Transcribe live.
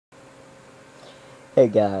Hey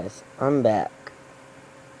guys, I'm back,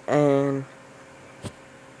 and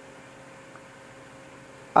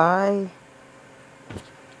I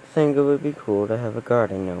think it would be cool to have a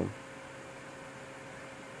garden gnome.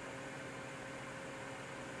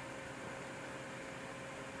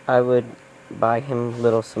 I would buy him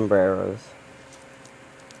little sombreros,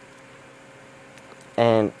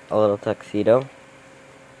 and a little tuxedo,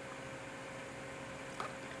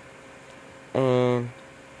 and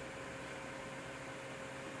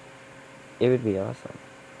it would be awesome.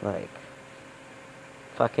 Like,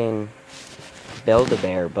 fucking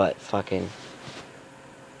Build-A-Bear, but fucking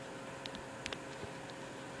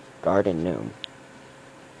garden gnome.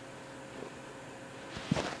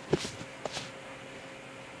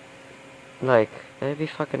 Like, that'd be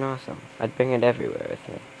fucking awesome. I'd bring it everywhere with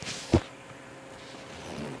me.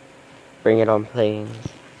 Bring it on planes.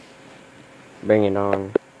 Bring it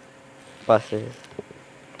on buses.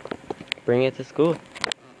 Bring it to school.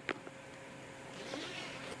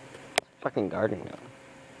 Fucking garden gnome.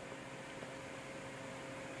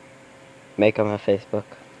 Make him a Facebook.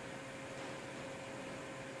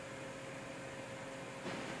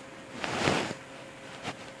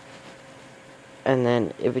 And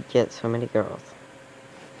then it would get so many girls.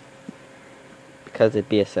 Because it'd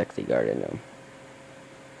be a sexy garden gnome.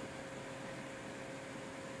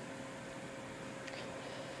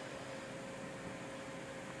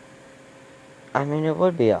 I mean, it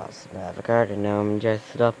would be awesome to have a garden gnome and dress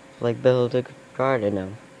it up like Build a Garden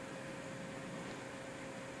Gnome.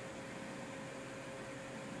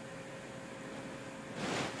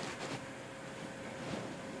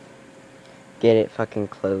 Get it fucking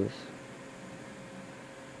clothes.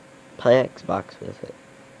 Play Xbox with it.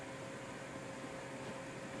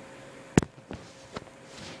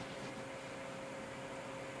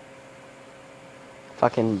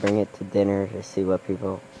 Fucking bring it to dinner to see what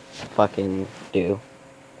people fucking do.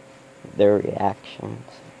 Their reactions.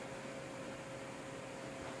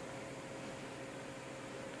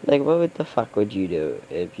 Like, what the fuck would you do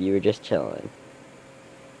if you were just chilling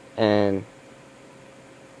and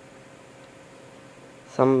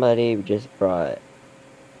somebody just brought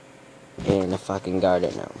in a fucking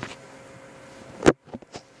garden gnome?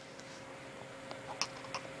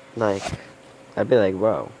 Like, I'd be like,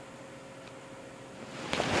 bro,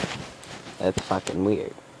 that's fucking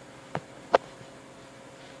weird.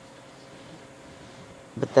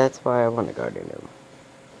 But that's why I want a garden gnome.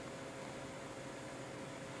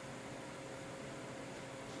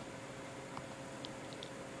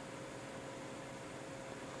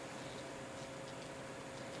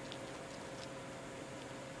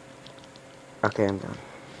 Okay, I'm done.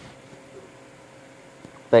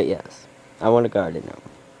 But yes, I want a garden gnome.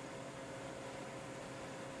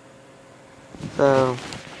 So,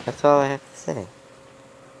 that's all I have to say.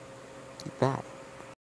 Bye.